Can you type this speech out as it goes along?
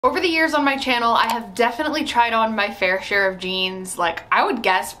Over the years on my channel, I have definitely tried on my fair share of jeans, like I would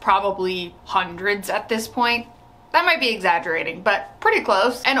guess probably hundreds at this point. That might be exaggerating, but pretty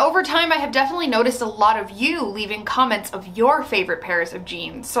close. And over time, I have definitely noticed a lot of you leaving comments of your favorite pairs of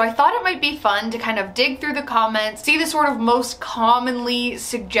jeans. So I thought it might be fun to kind of dig through the comments, see the sort of most commonly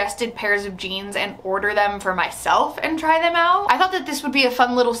suggested pairs of jeans and order them for myself and try them out. I thought that this would be a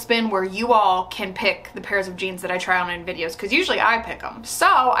fun little spin where you all can pick the pairs of jeans that I try on in videos, because usually I pick them. So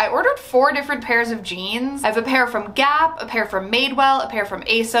I ordered 4 different pairs of jeans. I have a pair from Gap, a pair from Madewell, a pair from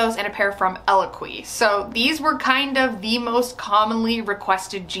ASOS, and a pair from Eloquii. So these were kind of the most commonly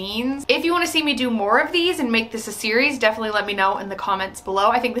requested jeans. If you want to see me do more of these and make this a series, definitely let me know in the comments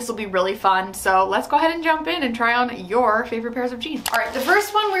below. I think this will be really fun. So let's go ahead and jump in and try on your favorite pairs of jeans. All right, the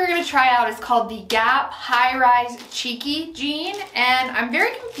first one we're going to try out is called the Gap High Rise Cheeky Jean. And I'm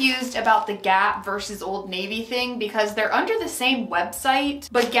very confused about the Gap versus Old Navy thing because they're under the same website,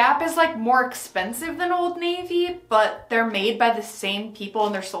 but Gap is like more expensive than Old Navy, but they're made by the same people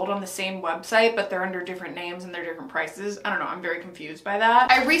and they're sold on the same website, but they're under different names and they're different prices. I don't know, I'm very confused by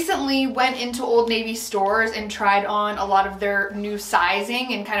that. I recently went into Old Navy stores and tried on a lot of their new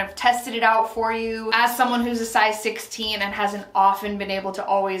sizing and kind of tested it out for you. As someone who's a size 16 and hasn't often been able to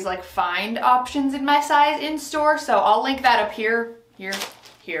always like find options in my size in store, so I'll link that up here,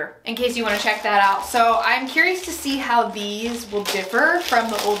 in case you want to check that out. So I'm curious to see how these will differ from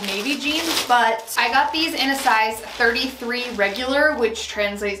the Old Navy jeans, but I got these in a size 33 regular, which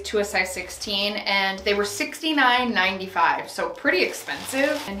translates to a size 16, and they were $69.95, so pretty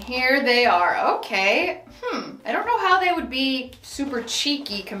expensive. And here they are. Okay, I don't know how they would be super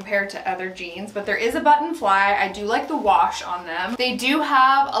cheeky compared to other jeans, but there is a button fly. I do like the wash on them. They do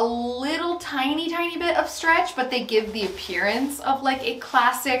have a little tiny bit of stretch, but they give the appearance of like a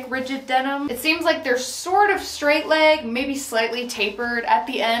classic rigid denim. It seems like they're sort of straight leg, maybe slightly tapered at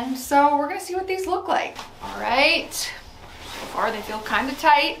the end. So we're gonna see what these look like. All right, so far they feel kind of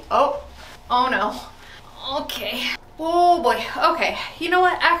tight. Oh no, okay. Oh boy, okay. You know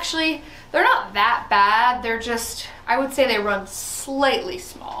what, actually, they're not that bad. They're just, I would say they run slightly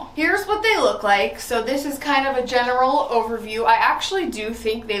small. Here's what they look like. So this is kind of a general overview. I actually do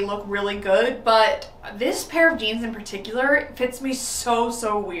think they look really good, but this pair of jeans in particular fits me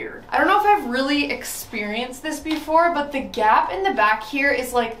so weird. I don't know if I've really experienced this before, but the gap in the back here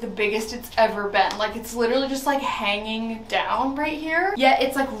is like the biggest it's ever been. Like it's literally just like hanging down right here. Yet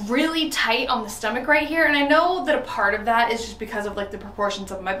it's like really tight on the stomach right here. And I know that a part of that is just because of like the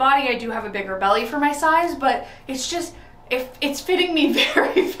proportions of my body. I do have a bigger belly for my size, but it's just, it's fitting me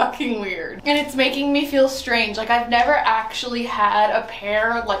very fucking weird. And it's making me feel strange. Like I've never actually had a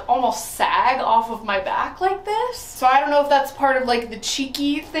pair like almost sag off of my back like this. So I don't know if that's part of like the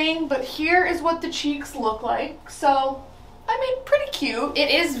cheeky thing, but here is what the cheeks look like. So I mean, pretty cute. It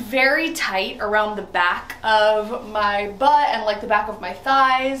is very tight around the back of my butt and like the back of my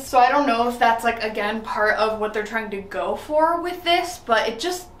thighs. So I don't know if that's like, again, part of what they're trying to go for with this, but it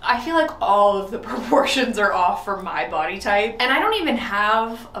just, I feel like all of the proportions are off for my body type. And I don't even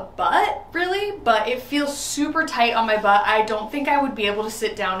have a butt really, but it feels super tight on my butt. I don't think I would be able to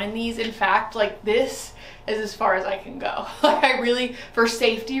sit down in these. In fact, like this is as far as I can go. Like I really, for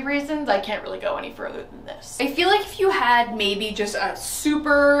safety reasons, I can't really go any further than this. I feel like if you had maybe just a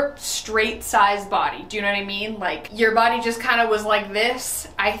super straight sized body, do you know what I mean? Like your body just kind of was like this,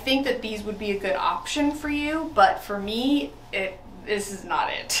 I think that these would be a good option for you, but for me, this is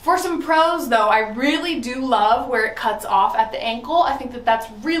not it. For some pros though, I really do love where it cuts off at the ankle. I think that that's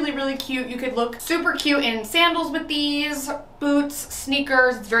really cute. You could look super cute in sandals with these, boots,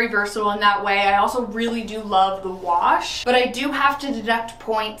 sneakers. It's very versatile in that way. I also really do love the wash, but I do have to deduct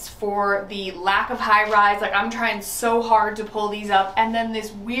points for the lack of high rise. Like I'm trying so hard to pull these up, and then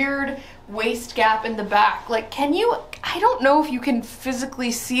this weird waist gap in the back. Like, can you, I don't know if you can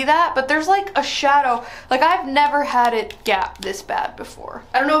physically see that, but there's like a shadow. Like I've never had it gap this bad before.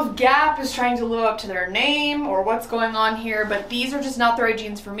 I don't know if Gap is trying to live up to their name or what's going on here, but these are just not the right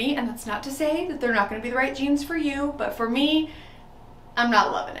jeans for me. And that's not to say that they're not going to be the right jeans for you, but for me, I'm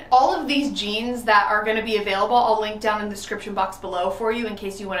not loving it. All of these jeans that are going to be available, I'll link down in the description box below for you in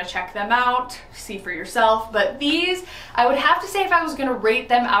case you want to check them out, see for yourself. But these, I would have to say if I was going to rate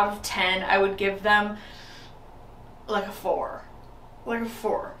them out of 10, I would give them like a 4. Like a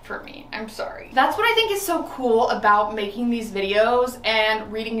 4 for me. I'm sorry. That's what I think is so cool about making these videos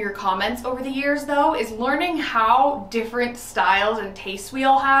and reading your comments over the years though, is learning how different styles and tastes we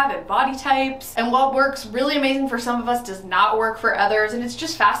all have and body types, and what works really amazing for some of us does not work for others, and it's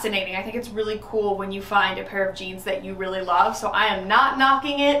just fascinating. I think it's really cool when you find a pair of jeans that you really love, so I am not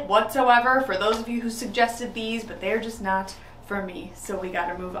knocking it whatsoever for those of you who suggested these, but they're just not for me, so we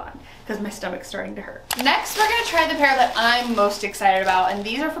gotta move on because my stomach's starting to hurt. Next, we're gonna try the pair that I'm most excited about, and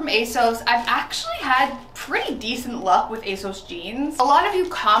these are from ASOS. I've actually had pretty decent luck with ASOS jeans. A lot of you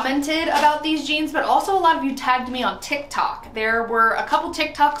commented about these jeans, but also a lot of you tagged me on TikTok. There were a couple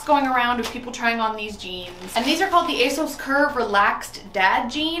TikToks going around of people trying on these jeans, and these are called the ASOS Curve Relaxed Dad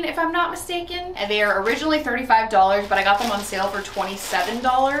Jean, if I'm not mistaken. And they are originally $35, but I got them on sale for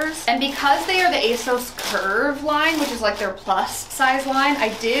 $27. And because they are the ASOS Curve line, which is like their plus size line,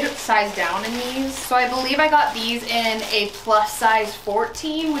 I did size down in these. So I believe I got these in a plus size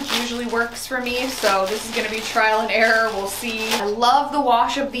 14, which usually works for me. So this is gonna be trial and error, we'll see. I love the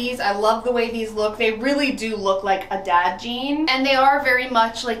wash of these. I love the way these look. They really do look like a dad jean. And they are very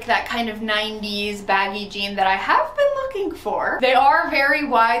much like that kind of 90s baggy jean that I have been looking for. They are very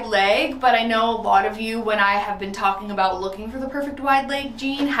wide leg, but I know a lot of you, when I have been talking about looking for the perfect wide leg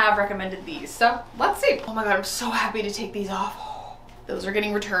jean, have recommended these. So let's see. Oh my god, I'm so happy to take these off. Those are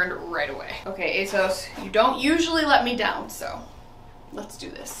getting returned right away. Okay, ASOS, you don't usually let me down, so let's do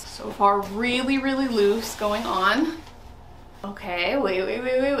this. So far, really, really loose going on. Okay,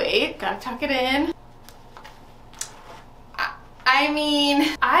 wait. Gotta tuck it in. I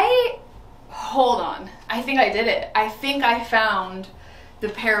mean, hold on. I think I did it. I think I found the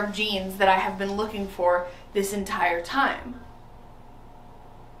pair of jeans that I have been looking for this entire time.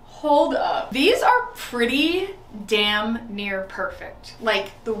 Hold up. These are pretty damn near perfect.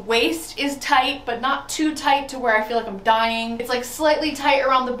 Like, the waist is tight, but not too tight to where I feel like I'm dying. It's like slightly tight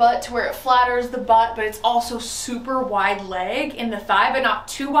around the butt to where it flatters the butt, but it's also super wide leg in the thigh, but not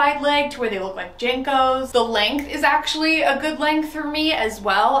too wide leg to where they look like Jenkos. The length is actually a good length for me as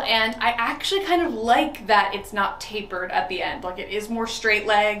well, and I actually kind of like that it's not tapered at the end. Like, it is more straight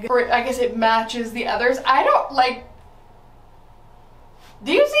leg, or I guess it matches the others. I don't like.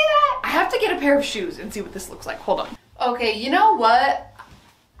 Do you see that? I have to get a pair of shoes and see what this looks like. Hold on. Okay, you know what?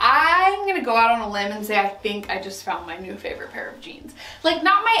 I'm gonna go out on a limb and say I think I just found my new favorite pair of jeans. Like,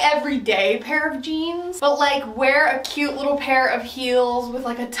 not my everyday pair of jeans, but like wear a cute little pair of heels with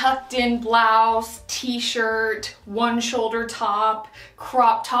like a tucked in blouse, t-shirt, one shoulder top,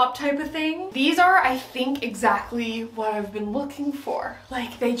 crop top type of thing. These are, I think, exactly what I've been looking for.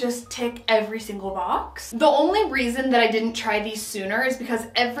 Like, they just tick every single box. The only reason that I didn't try these sooner is because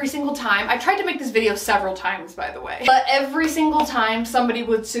every single time, I tried to make this video several times, by the way, but every single time somebody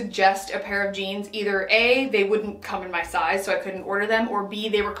would suggest a pair of jeans, either A, they wouldn't come in my size so I couldn't order them, or B,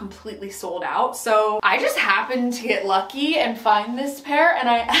 they were completely sold out. So I just happened to get lucky and find this pair, and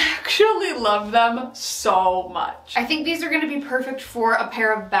I actually love them so much. I think these are gonna be perfect for a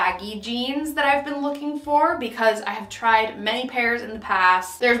pair of baggy jeans that I've been looking for, because I have tried many pairs in the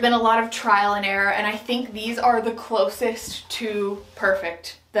past. There's been a lot of trial and error, and I think these are the closest to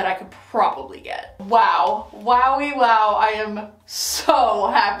perfect that I could probably get. Wow. Wowie wow. I am so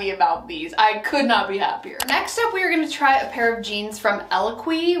happy about these. I could not be happier. Next up, we are going to try a pair of jeans from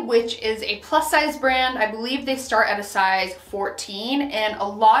Eloquii, which is a plus size brand. I believe they start at a size 14, and a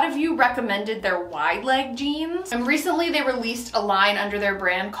lot of you recommended their wide leg jeans. And recently they released a line under their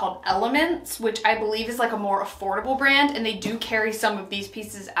brand called Elements, which I believe is like a more affordable brand, and they do carry some of these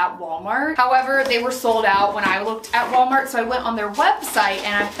pieces at Walmart. However, they were sold out when I looked at Walmart, so I went on their website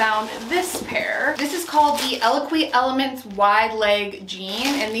and I found this pair. This is called the Eloquii Elements Wide Leg Jean,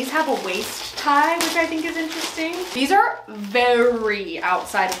 and these have a waist tie, which I think is interesting. These are very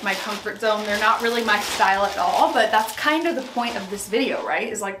outside of my comfort zone. They're not really my style at all, but that's kind of the point of this video,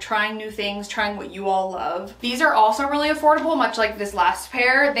 right? Is like trying new things, trying what you all love. These are also really affordable, much like this last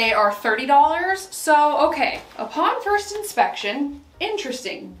pair. They are $30. So, okay, upon first inspection,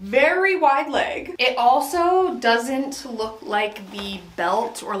 interesting, very wide leg. It also doesn't look like the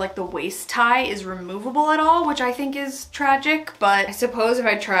belt or like the waist tie is removable at all, which I think is tragic, but I suppose if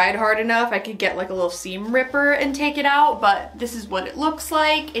I tried hard enough, I could get like a little seam ripper and take it out, but this is what it looks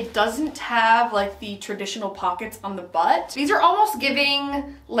like. It doesn't have like the traditional pockets on the butt. These are almost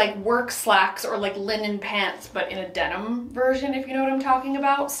giving like work slacks or like linen pants, but in a denim version, if you know what I'm talking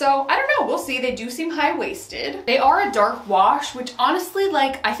about. So I don't know, we'll see. They do seem high-waisted. They are a dark wash, which honestly,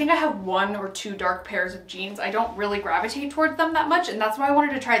 like, I think I have one or two dark pairs of jeans. I don't really gravitate towards them that much, and that's why I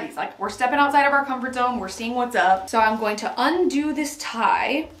wanted to try these. Like, we're stepping outside of our comfort zone, we're seeing what's up. So I'm going to undo this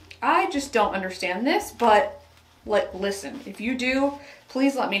tie. I just don't understand this, but like, listen, if you do,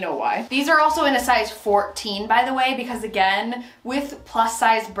 Please let me know why. These are also in a size 14, by the way, because again, with plus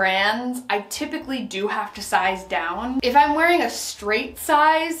size brands, I typically do have to size down. If I'm wearing a straight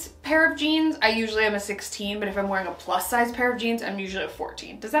size pair of jeans, I usually am a 16, but if I'm wearing a plus size pair of jeans, I'm usually a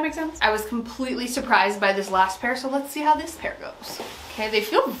 14. Does that make sense? I was completely surprised by this last pair, so let's see how this pair goes. Okay, they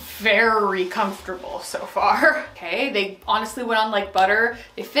feel very comfortable so far. Okay, they honestly went on like butter.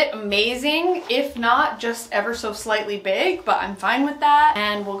 They fit amazing, if not just ever so slightly big, but I'm fine with that.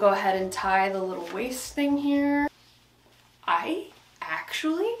 And we'll go ahead and tie the little waist thing here. I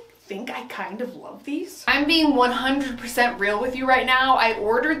actually think I kind of love these. I'm being 100% real with you right now. I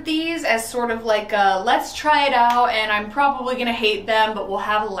ordered these as sort of like a let's try it out, and I'm probably gonna hate them, but we'll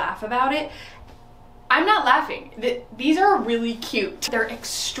have a laugh about it. I'm not laughing. These are really cute. They're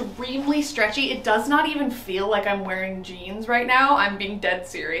extremely stretchy. It does not even feel like I'm wearing jeans right now. I'm being dead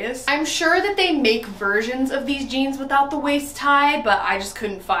serious. I'm sure that they make versions of these jeans without the waist tie, but I just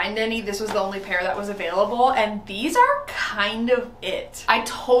couldn't find any. This was the only pair that was available, and these are kind of it. I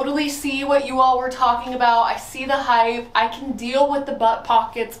totally see what you all were talking about. I see the hype. I can deal with the butt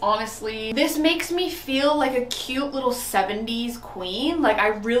pockets, honestly. This makes me feel like a cute little 70s queen. Like, I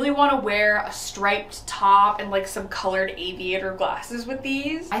really want to wear a striped top and like some colored aviator glasses with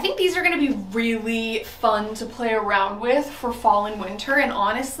these. I think these are gonna be really fun to play around with for fall and winter, and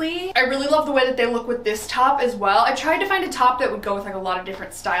honestly, I really love the way that they look with this top as well. I tried to find a top that would go with like a lot of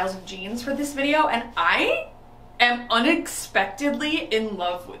different styles of jeans for this video, and I am unexpectedly in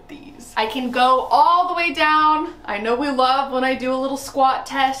love with these. I can go all the way down. I know we love when I do a little squat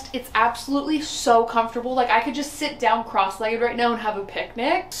test. It's absolutely so comfortable. Like, I could just sit down cross-legged right now and have a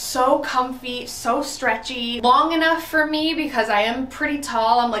picnic. So comfy, so stretchy. Long enough for me because I am pretty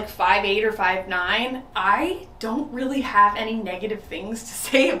tall. I'm like 5'8" or 5'9". I don't really have any negative things to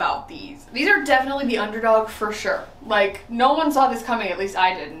say about these. These are definitely the underdog for sure. Like, no one saw this coming, at least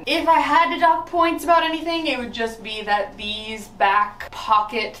I didn't. If I had to dock points about anything, it would just be that these back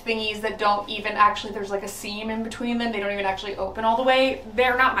pocket thingies that don't even actually, there's like a seam in between them, they don't even actually open all the way.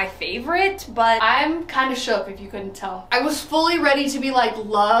 They're not my favorite, but I'm kind of shook if you couldn't tell. I was fully ready to be like,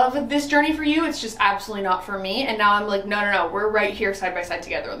 love this journey for you, it's just absolutely not for me, and now I'm like, no, we're right here side by side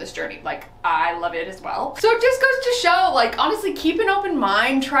together on this journey. Like, I love it as well. So it just goes to show, like, honestly, keep an open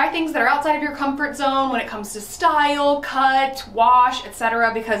mind, try things that are outside of your comfort zone when it comes to style, cut, wash,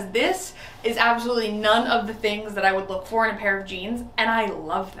 etc., because this is absolutely none of the things that I would look for in a pair of jeans, and I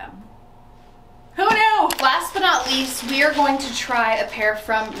love them. Who knew? Last but not least, we are going to try a pair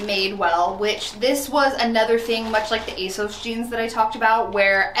from Madewell, which this was another thing, much like the ASOS jeans that I talked about,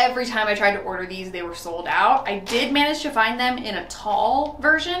 where every time I tried to order these, they were sold out. I did manage to find them in a tall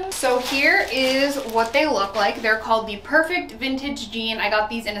version. So here is what they look like. They're called the Perfect Vintage Jean. I got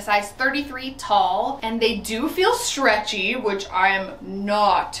these in a size 33 tall, and they do feel stretchy, which I am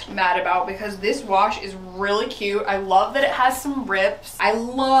not mad about because this wash is really cute. I love that it has some rips. I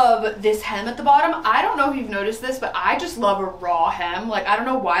love this hem at the bottom. I don't know if you've noticed this, but I just love a raw hem. Like, I don't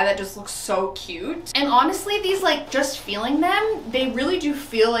know why, that just looks so cute. And honestly, these, like, just feeling them, they really do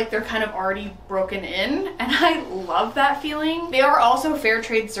feel like they're kind of already broken in, and I love that feeling. They are also fair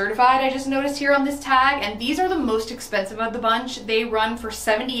trade certified, I just noticed here on this tag, and these are the most expensive of the bunch. They run for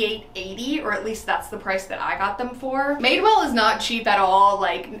 $78.80, or at least that's the price that I got them for. Madewell is not cheap at all.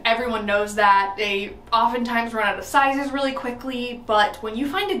 Like, everyone knows that. They oftentimes run out of sizes really quickly, but when you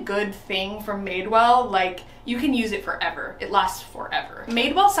find a good thing from Madewell, like, you can use it forever. It lasts forever.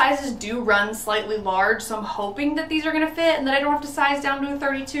 Madewell sizes do run slightly large, so I'm hoping that these are gonna fit and that I don't have to size down to a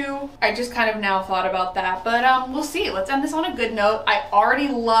 32. I just kind of now thought about that, but we'll see. Let's end this on a good note. I already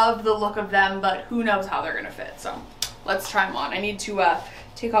love the look of them, but who knows how they're gonna fit, so let's try them on. I need to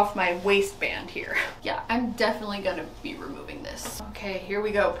take off my waistband here. Yeah, I'm definitely gonna be removing this. Okay, here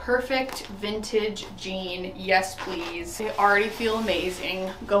we go. Perfect Vintage Jean. Yes, please. They already feel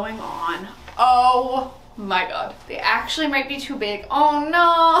amazing. Going on. Oh my god. They actually might be too big. Oh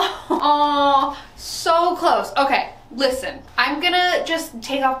no. Oh, so close. Okay, listen. I'm gonna just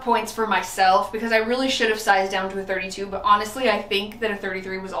take off points for myself because I really should have sized down to a 32, but honestly, I think that a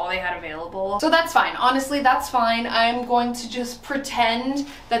 33 was all they had available. So that's fine. Honestly, that's fine. I'm going to just pretend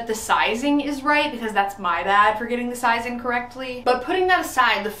that the sizing is right because that's my bad for getting the size incorrectly. But putting that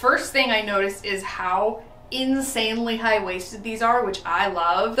aside, the first thing I noticed is how insanely high-waisted these are, which I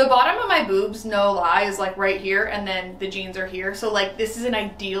love. The bottom of my boobs, no lie, is like right here, and then the jeans are here. So like this is an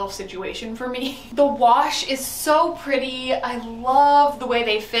ideal situation for me. The wash is so pretty. I love the way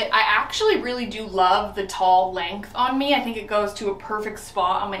they fit. I actually really do love the tall length on me. I think it goes to a perfect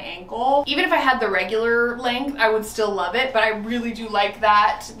spot on my ankle. Even if I had the regular length, I would still love it, but I really do like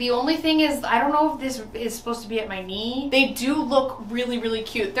that. The only thing is, I don't know if this is supposed to be at my knee. They do look really, really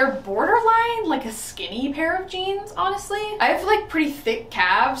cute. They're borderline like a skinny pair of jeans, honestly. I have like pretty thick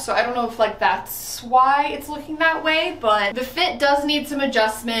calves, so I don't know if like that's why it's looking that way, but the fit does need some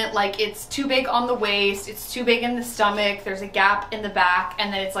adjustment. Like it's too big on the waist, it's too big in the stomach, there's a gap in the back,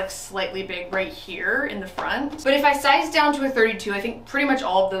 and then it's like slightly big right here in the front. But if I size down to a 32, I think pretty much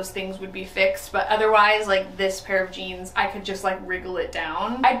all of those things would be fixed, but otherwise like this pair of jeans, I could just like wriggle it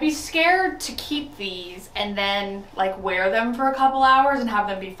down. I'd be scared to keep these and then like wear them for a couple hours and have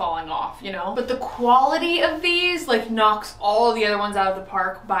them be falling off, you know? But the quality of these like knocks all the other ones out of the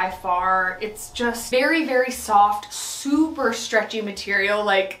park by far. It's just very, very soft, super stretchy material.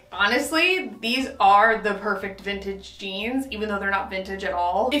 Like honestly, these are the perfect vintage jeans, even though they're not vintage at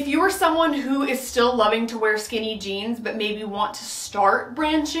all. If you are someone who is still loving to wear skinny jeans, but maybe want to start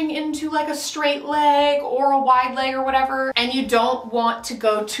branching into like a straight leg or a wide leg or whatever, and you don't want to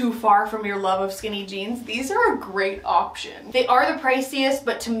go too far from your love of skinny jeans, these are a great option. They are the priciest,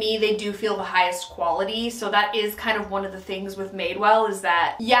 but to me, they do feel the highest quality. So that is kind of one of the things with Madewell, is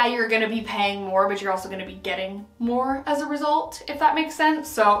that, yeah, you're gonna be paying more, but you're also gonna be getting more as a result, if that makes sense.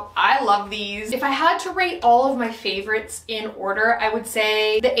 So I love these. If I had to rate all of my favorites in order, I would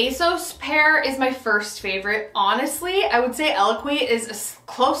say the ASOS pair is my first favorite. Honestly, I would say Eloquii is a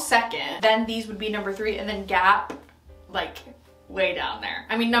close second. Then these would be number 3, and then Gap, like way down there.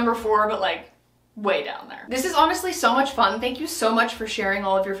 I mean, number 4, but like way down there. This is honestly so much fun. Thank you so much for sharing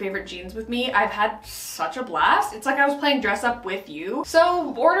all of your favorite jeans with me. I've had such a blast. It's like I was playing dress up with you.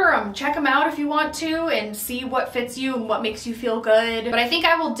 So order them, check them out if you want to, and see what fits you and what makes you feel good. But I think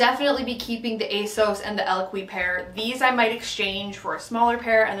I will definitely be keeping the ASOS and the Eloquii pair. These I might exchange for a smaller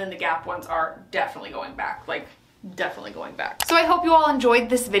pair, and then the Gap ones are definitely going back. Like, definitely going back. So I hope you all enjoyed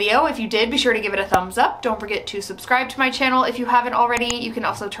this video. If you did, be sure to give it a thumbs up. Don't forget to subscribe to my channel if you haven't already. You can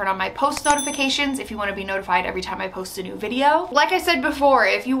also turn on my post notifications if you want to be notified every time I post a new video. Like I said before,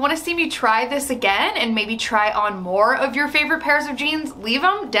 if you want to see me try this again and maybe try on more of your favorite pairs of jeans, leave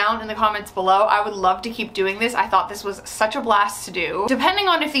them down in the comments below. I would love to keep doing this. I thought this was such a blast to do. Depending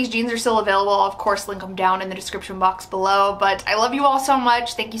on if these jeans are still available, I'll of course link them down in the description box below. But I love you all so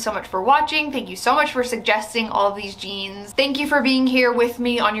much. Thank you so much for watching. Thank you so much for suggesting all of these jeans. Thank you for being here with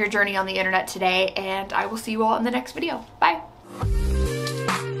me on your journey on the internet today, and I will see you all in the next video. Bye!